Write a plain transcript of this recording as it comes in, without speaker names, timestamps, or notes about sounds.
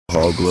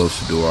Hall gloves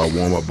to do our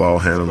warm-up ball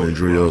handling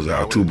drills,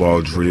 our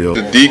 2-ball drill.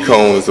 The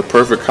D-cone is the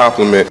perfect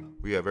complement.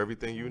 We have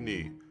everything you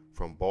need,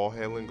 from ball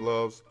handling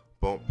gloves,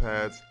 bump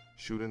pads,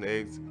 shooting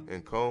aids,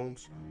 and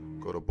cones.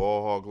 Go to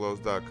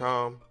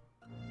ballhallgloves.com.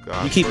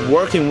 You keep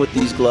working with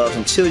these gloves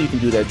until you can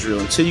do that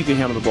drill, until you can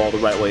handle the ball the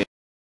right way.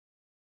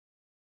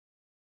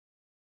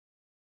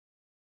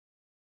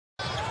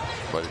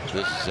 But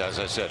this is, as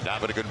I said, not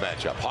been a good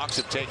matchup. Hawks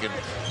have taken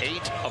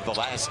 8 of the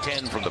last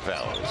 10 from the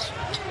Pels.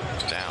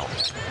 Now,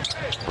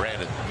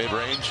 Brandon,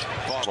 mid-range,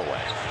 far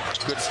away.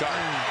 Good start.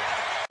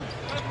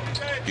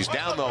 He's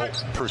down, though,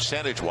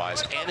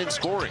 percentage-wise and in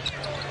scoring.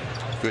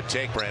 Good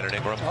take, Brandon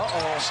Ingram.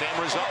 Same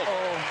result.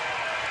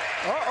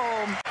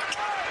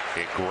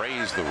 It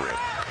grazed the rim.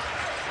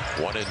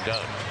 One and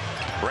done.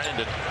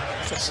 Brandon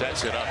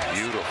sets it up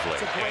beautifully.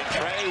 And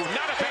Trey,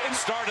 not a bad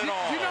start at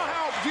all.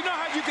 You know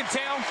how you can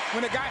tell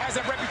when a guy has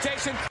that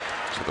reputation?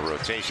 So the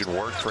rotation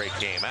work, Trey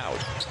came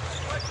out.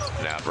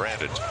 Now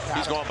Brandon,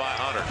 he's going by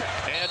Hunter.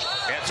 And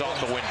that's off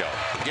the window.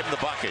 Give him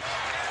the bucket.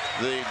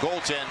 The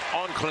goaltend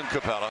on Clint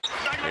Capella.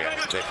 Yeah,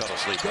 they fell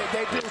asleep.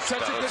 They do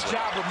such a good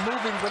job of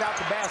moving without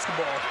the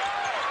basketball.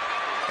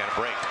 And a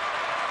break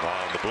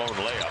on the blown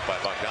layup by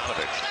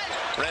Bogdanovich.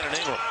 Brandon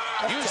Ingram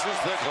uses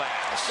the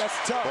glass. That's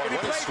tough. Boy,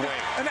 what a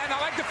swing. And I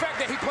like the fact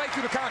that he played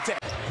through the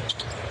contact.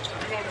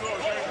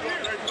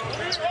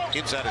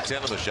 Inside of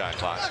 10 on the shot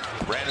clock.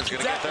 Brandon's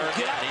going to get there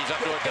again. He's up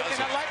to a dozen.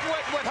 And I like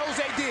what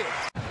Jose did.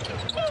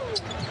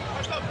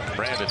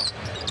 Brandon.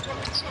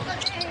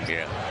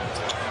 Yeah.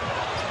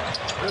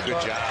 Good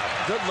job.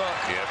 Good luck.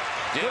 Yep.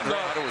 Yeah,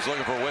 Hunter was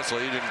looking for a whistle.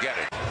 He didn't get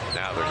it.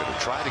 Now they're going to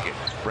try to get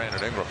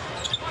Brandon Ingram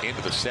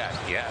into the set.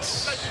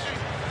 Yes.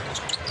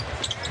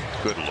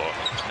 Good look.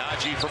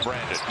 Najee from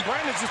Brandon.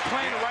 Brandon's just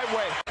playing the right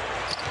way.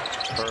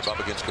 Herb up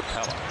against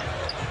Capella.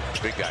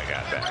 Big guy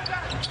got that.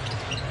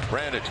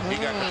 Brandon, he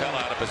got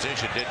Capella out of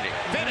position, didn't he?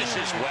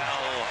 Finishes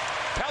well.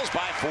 Pels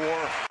by 4.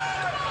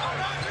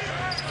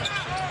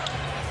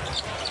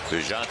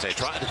 DeJounte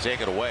trying to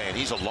take it away, and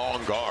he's a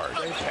long guard.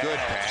 Good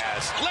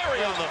pass.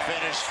 Larry on the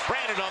finish.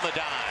 Brandon on the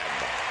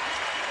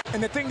dime.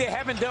 And the thing they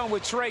haven't done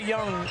with Trae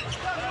Young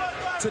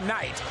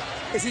tonight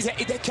is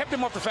they kept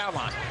him off the foul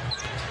line.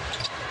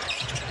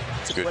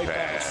 Good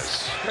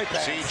pass. Great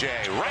pass.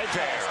 CJ right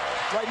there.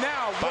 Right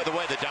now. By the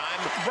way, the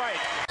dime. Right.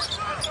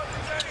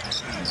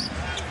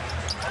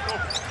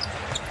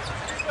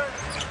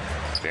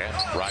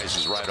 Yeah,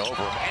 rises right over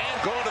him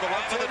and going to the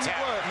right of the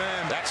tower.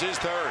 That's his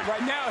third.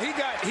 Right now, he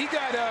got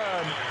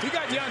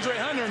DeAndre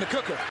Hunter in the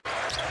cooker.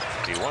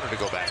 He wanted to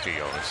go back to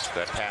Jonas.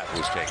 That path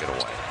was taken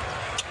away.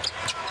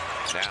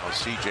 Now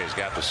CJ's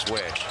got the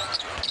switch.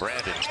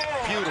 Brandon,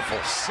 beautiful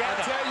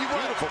setup.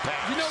 Beautiful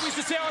pass. You know we used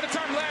to say all the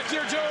time last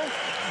year, Joe?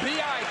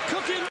 B.I.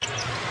 cooking.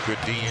 Good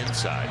D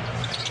inside.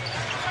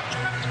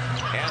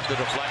 And the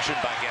deflection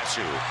by guess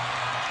who?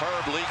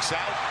 Herb leaks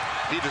out.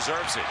 He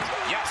deserves it.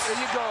 Yes.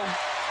 There you go.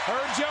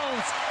 Herb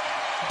Jones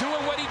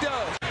doing what he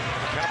does.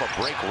 Kind of a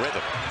break rhythm.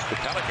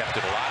 Capella kept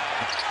it alive.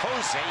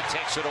 Jose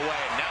takes it away.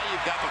 And now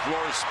you've got the floor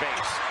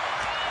space.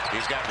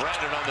 He's got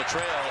Brandon on the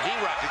trail. He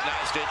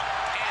recognized it.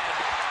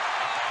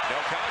 And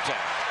no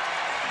contact.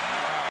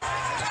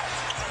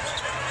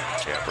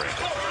 Yeah,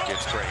 Brandon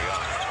gets Trey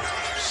Young.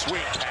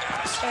 Sweet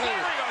pass. Hey,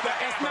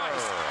 that's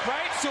nice,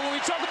 right? So when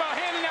we talk about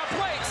handing out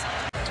plays.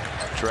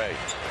 Trey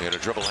in a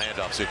dribble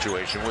handoff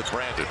situation with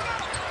Brandon.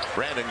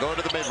 Brandon going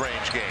to the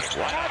mid-range game.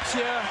 Why not?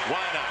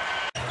 Why not?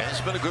 And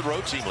it's been a good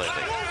road team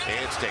lately.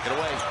 It's taken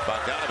away.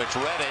 Bogdanovich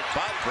read it,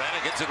 but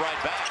Brandon gets it right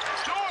back.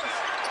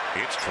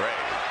 It's Trey,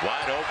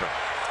 wide open.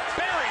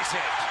 Buries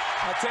it.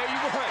 I'll tell you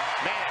what.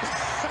 Man,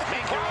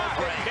 make your own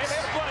breaks.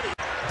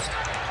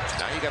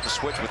 Now you got the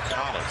switch with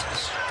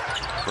Collins.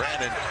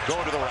 Brandon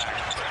going to the rack.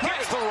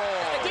 Gets the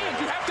roll. Again,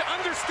 you have to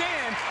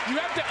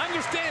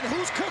understand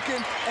who's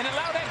cooking and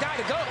allow that guy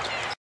to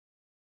go.